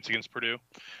fucking points against Purdue.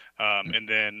 And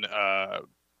then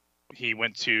he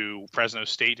went to Fresno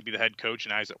State to be the head coach,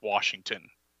 and now he's at Washington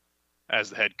as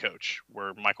the head coach,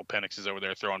 where Michael Penix is over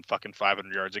there throwing fucking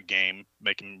 500 yards a game,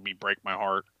 making me break my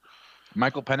heart.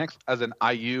 Michael Penix as an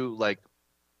IU, like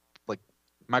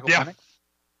Michael Yeah. Penix?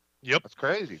 Yep. That's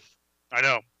crazy. I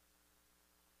know.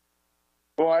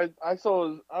 Well, I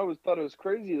thought it was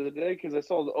crazy the other day because I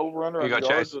saw the over under on You go,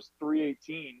 yards Chase. was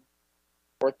 318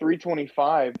 or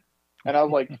 325, and I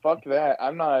was like, fuck that.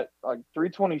 I'm not like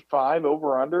 325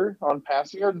 over under on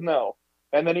passing yards. No.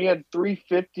 And then he had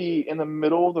 350 in the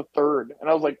middle of the third, and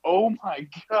I was like, oh my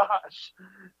gosh.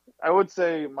 I would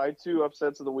say my two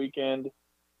upsets of the weekend,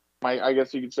 I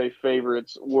guess you could say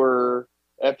favorites, were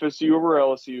FSU over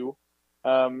LSU.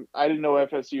 I didn't know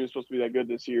FSU was supposed to be that good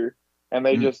this year, and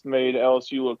they just made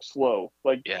LSU look slow.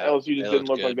 Like Yeah, LSU just they didn't looked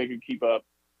look like good. they could keep up.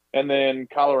 And then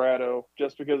Colorado,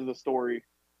 just because of the story,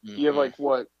 you have like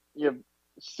what? You have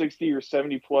 60 or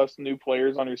 70 plus new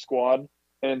players on your squad,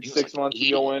 and in It was 6 like months 80.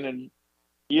 you go in and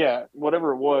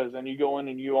whatever it was, and you go in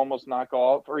and you almost knock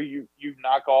off, or you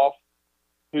knock off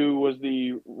who was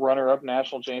the runner-up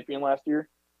national champion last year.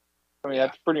 I mean, Yeah.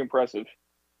 that's pretty impressive.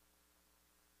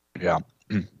 Yeah.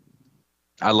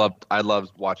 I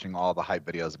loved watching all the hype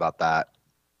videos about that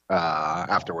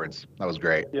afterwards. That was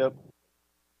great. Yep.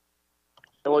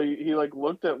 Well, he like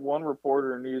looked at one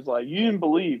reporter and he was like, "You didn't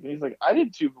believe." And he's like, "I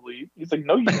did too believe." He's like,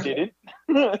 "No, you didn't."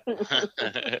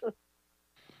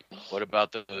 What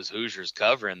about those Hoosiers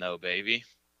covering though, baby?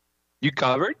 You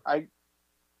covered? Yep.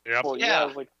 Well, yeah, Yeah. it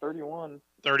was like 31.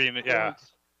 30 and yeah,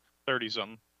 points. 30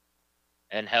 something.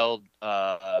 And held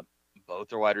both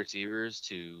their wide receivers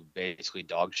to basically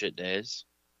dog shit days.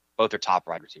 Both their top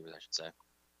wide receivers, I should say.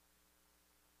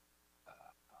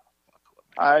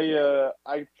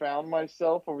 I found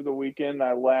myself over the weekend.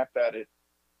 I laughed at it.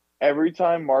 Every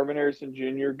time Marvin Harrison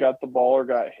Jr. got the ball or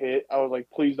got hit, I was like,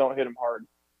 "Please don't hit him hard."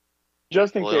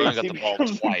 Just in Well, they case only he got the ball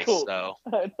becomes twice, a Colt. so.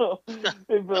 I know.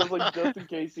 It was like just in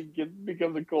case he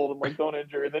becomes a Colt. I'm like, don't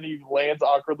injure. And then he lands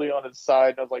awkwardly on his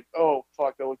side, and I was like, oh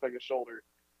fuck, that looks like a shoulder.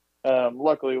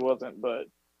 Luckily it wasn't, but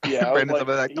yeah, I was Brandon's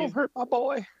over there like, like, don't hurt my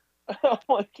boy. I'm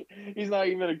like, he's not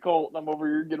even a Colt, and I'm over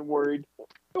here getting worried.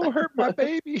 Don't hurt my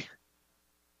baby.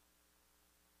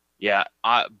 Yeah,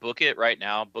 book it right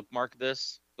now. Bookmark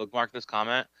this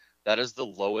comment. That is the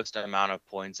lowest amount of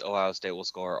points Ohio State will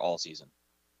score all season.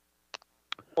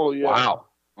 Oh yeah. Wow.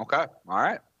 Okay. All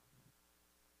right.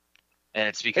 And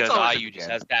it's because always a IU just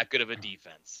game. has that good of a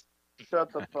defense.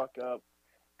 Shut the fuck up.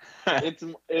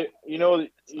 You know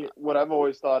what I've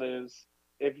always thought is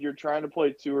if you're trying to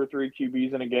play 2 or 3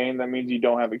 QBs in a game, that means you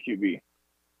don't have a QB.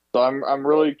 So I'm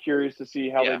really curious to see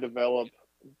how Yeah. they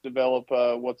develop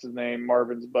what's his name,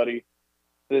 Marvin's buddy,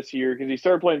 this year, because he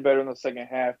started playing better in the second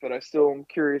half, but I still am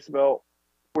curious about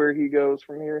where he goes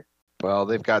from here. Well,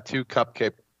 they've got two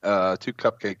cupcake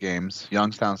games,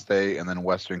 Youngstown State and then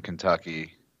Western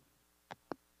Kentucky,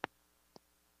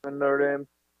 And Notre Dame.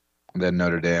 and then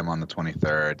Notre Dame on the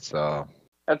 23rd. So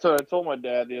That's what I told my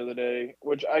dad the other day,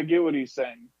 which I get what he's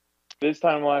saying. This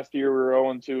time last year, we were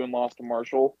 0-2 and lost to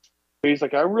Marshall. But he's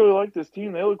like, I really like this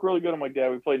team. They look really good. I'm like,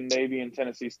 Dad, we played Navy and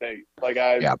Tennessee State. Like,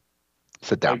 Yeah.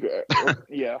 sit down.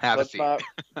 Yeah, Have a let's seat. not.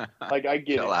 Like, I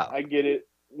get Chill it. out. I get it.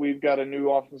 We've got a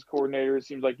new offense coordinator. It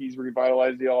seems like he's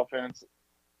revitalized the offense.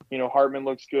 You know, Hartman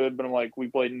looks good, but I'm like, we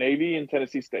played Navy and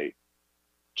Tennessee State.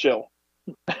 Chill.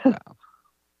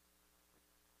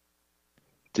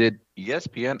 Did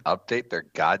ESPN update their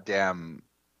goddamn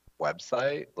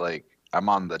website? Like, I'm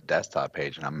on the desktop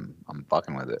page and I'm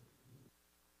fucking with it.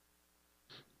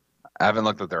 I haven't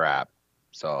looked at their app,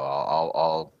 so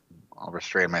I'll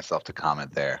restrain myself to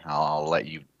comment there. I'll let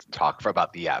you talk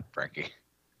about the app, Frankie.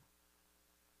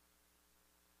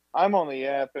 I'm on the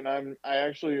app, and I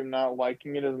actually am not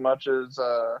liking it as much as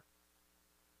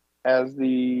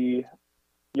the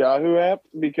Yahoo app,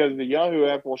 because the Yahoo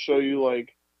app will show you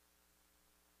like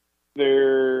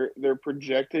their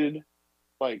projected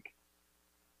like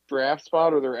draft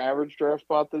spot or their average draft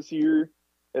spot this year.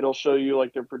 It'll show you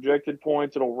like their projected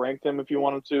points. It'll rank them if you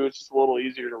want them to. It's just a little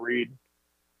easier to read.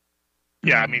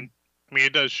 Yeah, I mean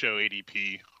it does show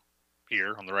ADP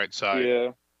here on the right side.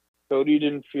 Yeah. Cody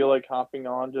didn't feel like hopping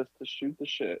on just to shoot the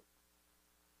shit.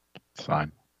 It's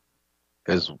fine.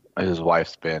 His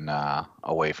wife's been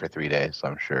away for 3 days, so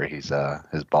I'm sure his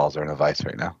balls are in a vice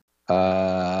right now.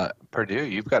 Purdue,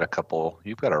 you've got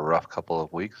a rough couple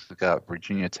of weeks. You've got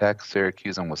Virginia Tech,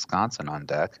 Syracuse, and Wisconsin on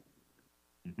deck.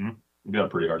 Mm-hmm. We got a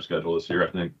pretty hard schedule this year,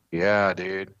 I think. Yeah,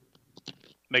 dude.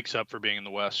 Makes up for being in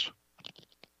the West.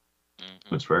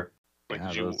 That's fair. Like,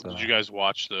 Yeah, did you guys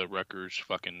watch the Rutgers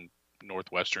fucking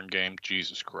Northwestern game?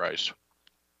 Jesus Christ.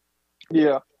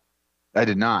 Yeah. I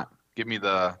did not. Give me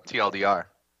the TLDR.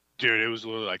 Dude, it was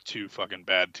literally like 2 fucking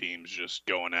bad teams just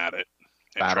going at it.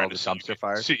 And Battle trying of the to see dumpster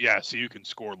fires? so you can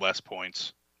score less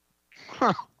points.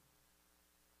 Huh.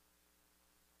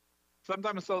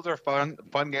 Sometimes those are fun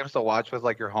games to watch with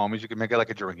like your homies. You can make it like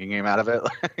a drinking game out of it.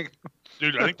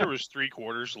 Dude, I think there was 3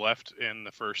 quarters left in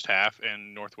the first half,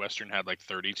 and Northwestern had like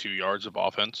 32 yards of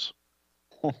offense.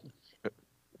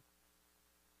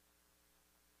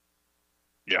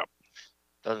 Yeah.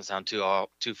 Doesn't sound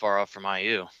too far off from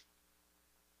IU.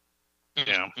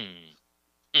 Yeah.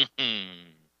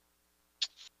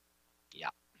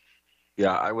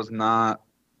 Yeah, I was not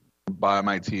by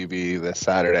my TV this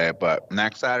Saturday, but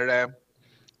next Saturday,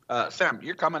 Sam,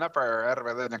 you're coming up for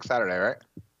next Saturday, right?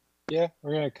 Yeah,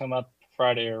 we're gonna come up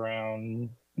Friday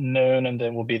around noon, and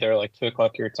then we'll be there like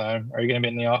 2:00 your time. Are you gonna be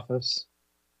in the office?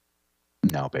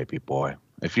 No, baby boy.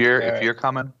 If you're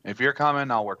coming,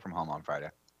 I'll work from home on Friday.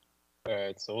 All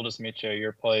right, so we'll just meet you at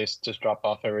your place, just drop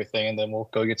off everything, and then we'll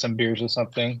go get some beers or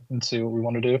something and see what we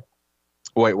want to do.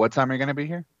 Wait, what time are you gonna be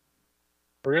here?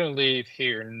 We're gonna leave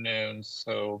here noon,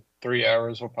 so 3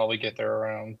 hours. We'll probably get there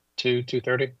around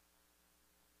 2:30.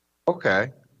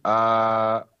 Okay.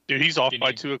 Dude, he's off You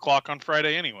by need- 2:00 on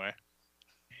Friday anyway.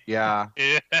 Yeah.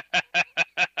 Yeah.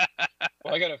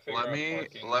 Well, I gotta figure Let out me.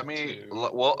 parking, too.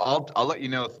 Well, I'll let you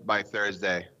know by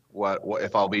Thursday what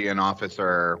if I'll be in office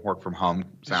or work from home.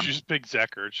 It's Sam. just Big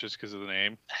Zecker. It's just because of the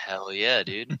name. Hell yeah,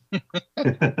 dude.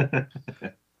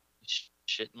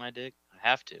 Shit in my dick. I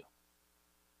have to.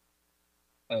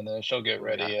 And then she'll get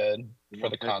ready, Yeah. Ed, for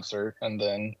the concert, and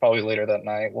then probably later that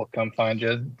night we'll come find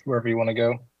you wherever you want to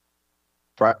go.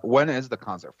 When is the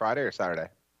concert? Friday or Saturday?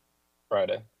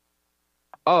 Friday.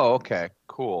 Oh, okay,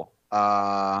 cool.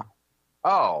 Oh,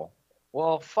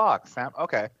 well, fuck, Sam.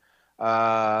 Okay.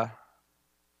 I'll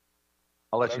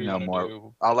let Whatever you know wanna more.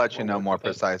 do, I'll let you we'll know work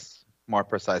with it. more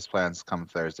precise plans come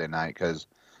Thursday night because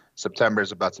September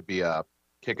is about to be a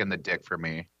kick in the dick for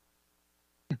me.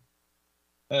 And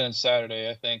then Saturday,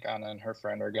 I think Anna and her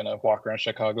friend are gonna walk around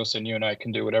Chicago, so you and I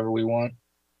can do whatever we want.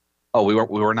 Oh, we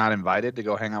were not invited to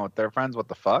go hang out with their friends. What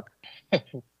the fuck? Do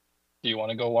you want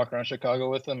to go walk around Chicago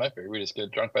with them? I figure we just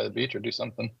get drunk by the beach or do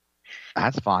something.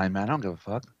 That's fine, man. I don't give a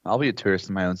fuck. I'll be a tourist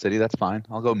in my own city. That's fine.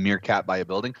 I'll go meerkat by a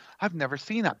building. I've never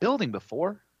seen that building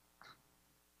before.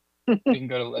 We can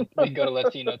go to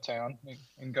Latino Town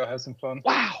and go have some fun.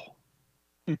 Wow.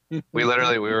 We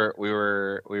literally we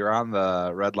were on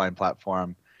the Red Line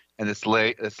platform, and this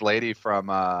lady from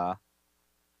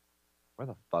where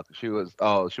the fuck she was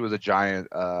a giant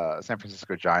San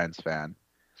Francisco Giants fan,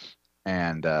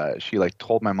 and she like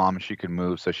told my mom she could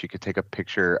move so she could take a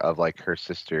picture of like her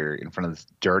sister in front of this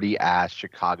dirty ass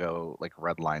Chicago like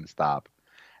Red Line stop,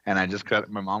 and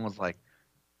my mom was like,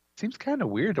 seems kind of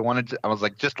weird to want to. I was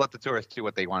like, just let the tourists do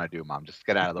what they want to do, Mom. Just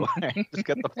get out of the way. Just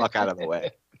get the fuck out of the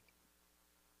way.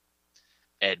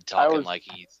 Ed talking like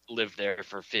he's lived there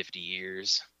for 50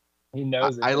 years. He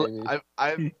knows it, baby.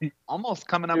 I'm almost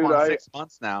coming up Dude, on 6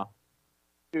 months now.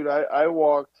 Dude, I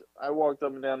walked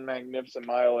up and down Magnificent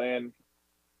Mile and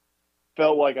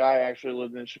felt like I actually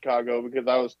lived in Chicago because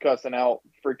I was cussing out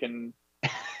freaking,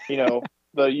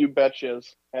 the you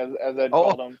betchas as Ed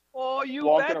called them. Oh, you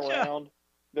walking betcha. around.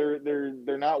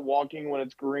 They're not walking when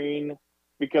it's green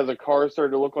because a car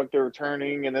started to look like they were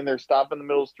turning, and then they're stopping in the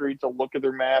middle of the street to look at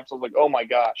their maps. I was like, oh my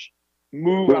gosh,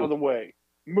 move out of the way,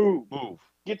 move,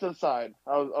 get to the side.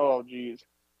 I was, oh geez.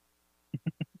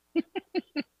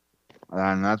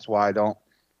 And that's why I don't.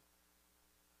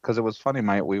 Because it was funny,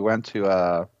 Mike. We went to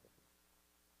a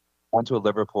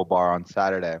Liverpool bar on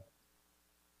Saturday,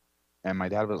 and my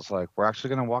dad was like, "We're actually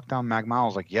gonna walk down Mag Mile." I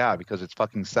was like, "Yeah, because it's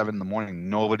fucking 7 a.m.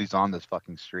 Nobody's on this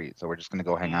fucking street, so we're just gonna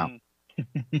go hang out."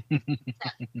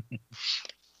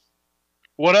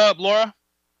 What up, Laura?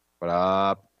 What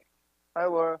up? Hi,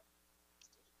 Laura.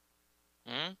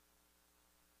 Hmm?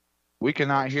 We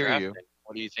cannot hear you.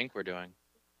 What do you think we're doing?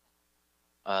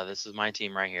 This is my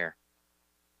team right here.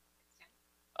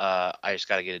 I just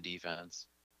got to get a defense.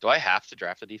 Do I have to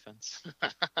draft a defense?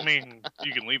 I mean,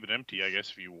 you can leave it empty, I guess,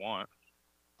 if you want.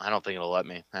 I don't think it'll let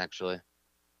me, actually.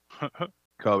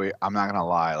 Kobe, I'm not gonna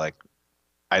lie. Like,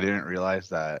 I didn't realize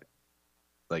that.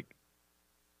 Like,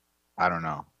 I don't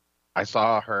know. I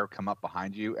saw her come up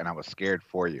behind you, and I was scared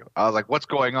for you. I was like, "What's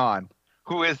going on?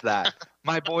 Who is that?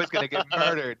 My boy's gonna get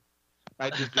murdered." I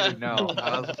just didn't know.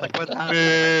 I was like, "What's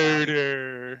happening?"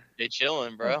 Murder. They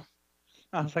chilling, bro.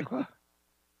 I was like, "What?"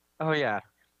 Oh yeah,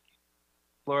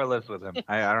 Flora lives with him.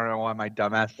 I don't know why my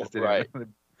dumbass just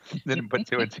didn't put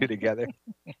 2 and 2 together.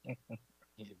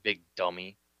 He's a big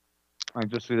dummy. I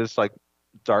just see this like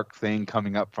dark thing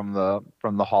coming up from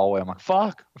the hallway. I'm like,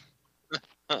 "Fuck!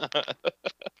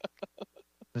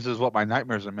 This is what my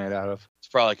nightmares are made out of." It's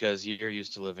probably because you're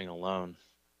used to living alone.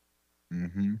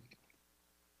 Mm-hmm.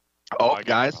 Oh, I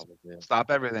guys, Probably. stop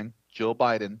everything. Jill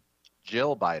Biden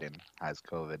has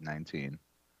COVID-19.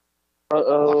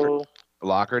 Uh-oh.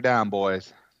 Lock her down,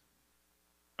 boys.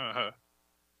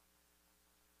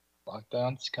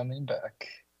 Lockdown's coming back.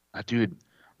 Dude,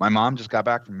 my mom just got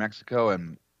back from Mexico,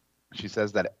 and she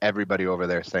says that everybody over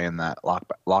there is saying that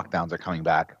lockdowns are coming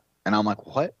back. And I'm like,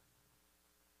 what?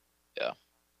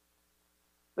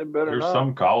 They better There's not.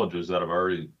 some colleges that have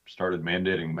already started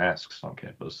mandating masks on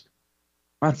campus.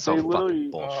 That's so They fucking literally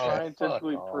bullshit.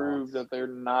 scientifically Fuck off. prove that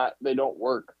they don't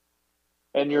work.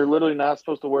 And you're literally not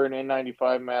supposed to wear an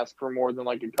N95 mask for more than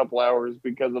like a couple hours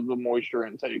because of the moisture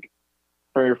intake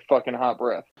from your fucking hot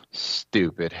breath.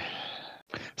 Stupid.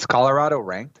 Is Colorado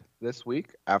ranked this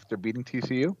week after beating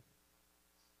TCU?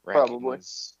 Probably.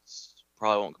 Rankings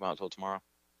probably won't come out until tomorrow.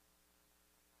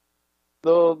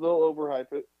 They'll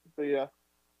overhype it. But yeah.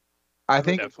 I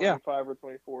think, it's yeah. 25 or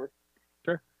 24.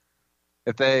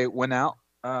 If they win out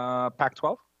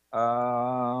Pac-12,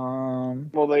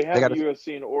 Well, they have gotta-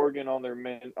 USC and Oregon on their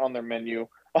menu.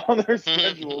 on their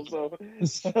schedule.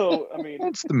 So I mean,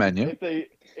 It's the menu. if they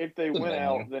The win menu.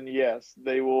 out, then yes,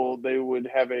 they would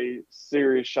have a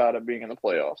serious shot at being in the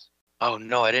playoffs. Oh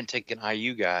no, I didn't take an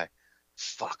IU guy.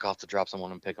 Fuck, I'll have to drop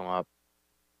someone and pick him up.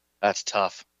 That's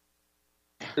tough.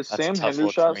 Is That's a Sam tough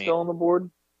look for Hendershot me. still on the board?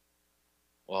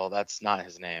 Well, that's not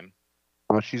his name.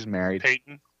 Oh, she's married.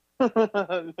 Peyton.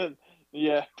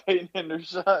 Yeah, Peyton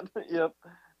Hendershot. Yep,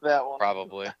 that one.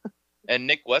 Probably. And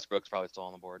Nick Westbrook's probably still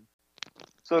on the board.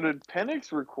 So did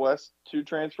Penix request to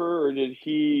transfer, or did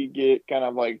he get kind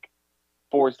of like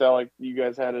forced out, like you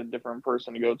guys had a different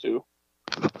person to go to?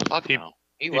 Fuck He- no.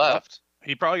 He he- left.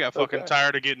 He probably got fucking Okay.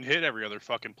 tired of getting hit every other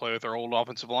fucking play with our old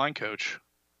offensive line coach.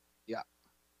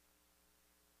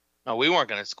 No, we weren't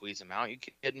gonna squeeze him out. You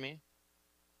kidding me?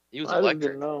 He was I just electric.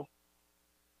 didn't know.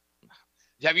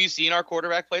 Have you seen our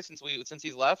quarterback play since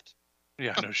he's left?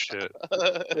 Yeah, no shit.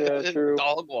 It's true.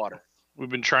 Dog water.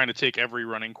 We've been trying to take every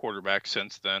running quarterback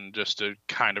since then just to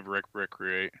kind of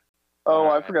recreate. Oh, I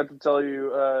Alright. forgot to tell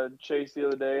you, Chase, the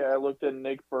other day, I looked at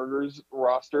Nick Berger's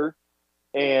roster,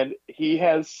 and he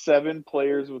has 7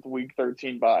 players with Week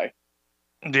 13 bye.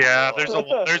 Yeah,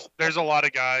 there's a lot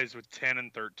of guys with 10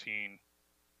 and 13.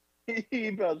 He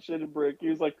about shit a brick. He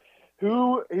was like,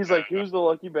 who's the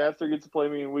lucky bastard gets to play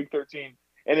me in Week 13?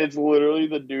 And it's literally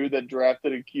the dude that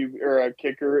drafted a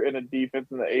kicker and a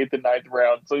defense in the 8th and 9th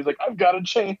round. So he's like, I've got a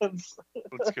chance.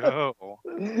 Let's go.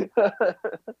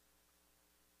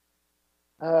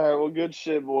 All right, well, good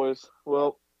shit, boys.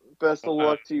 Well, best of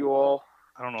luck to you all.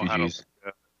 I don't know GG's.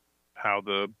 how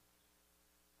the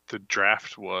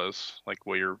draft was, like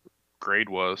what your grade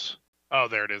was. Oh,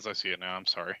 there it is. I see it now. I'm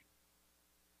sorry.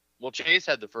 Well, Chase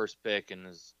had the first pick and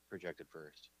is projected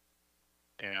first.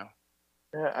 Yeah.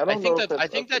 Yeah, I think if I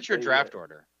think up that's to your date draft yet.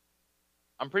 order.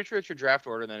 I'm pretty sure it's your draft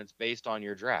order, then it's based on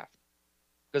your draft.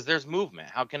 Because there's movement.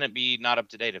 How can it be not up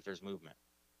to date if there's movement?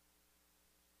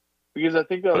 Because I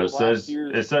think that But was it last says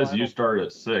year's you final- started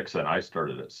at 6 and I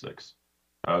started at 6.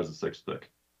 I was the 6th pick.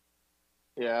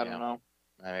 Yeah, I Yeah. don't know.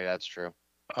 I mean, that's true.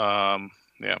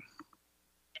 Yeah.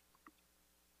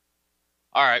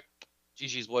 All right.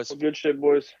 GG's, boys. Well, good shit,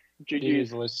 boys. GG's.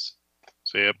 Useless.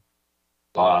 See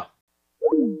ya.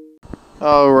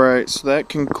 All right, so that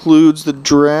concludes the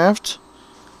draft.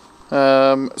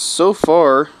 So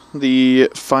far, the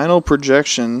final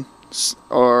projections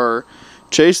are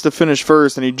Chase to finish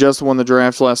first, and he just won the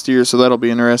draft last year, so that'll be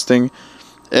interesting.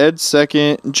 Ed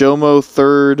second, Jomo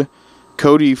third,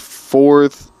 Cody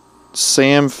fourth,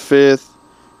 Sam fifth,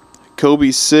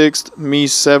 Kobe sixth, me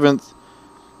seventh,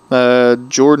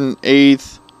 Jordan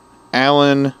eighth,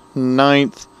 Allen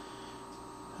ninth,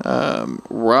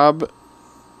 Rob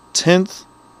 10th,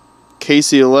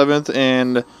 Casey 11th,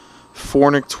 and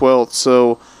Fornick 12th.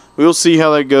 So we'll see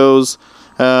how that goes.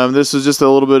 This is just a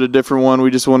little bit of a different one.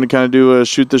 We just wanted to kind of do a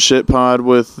shoot the shit pod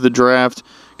with the draft,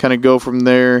 kind of go from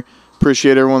there.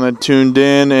 Appreciate everyone that tuned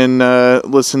in and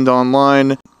listened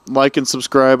online. Like and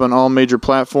subscribe on all major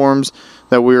platforms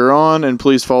that we are on, and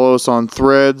please follow us on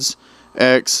Threads,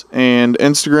 X, and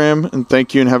Instagram. And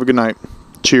thank you, and have a good night.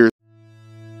 Cheers.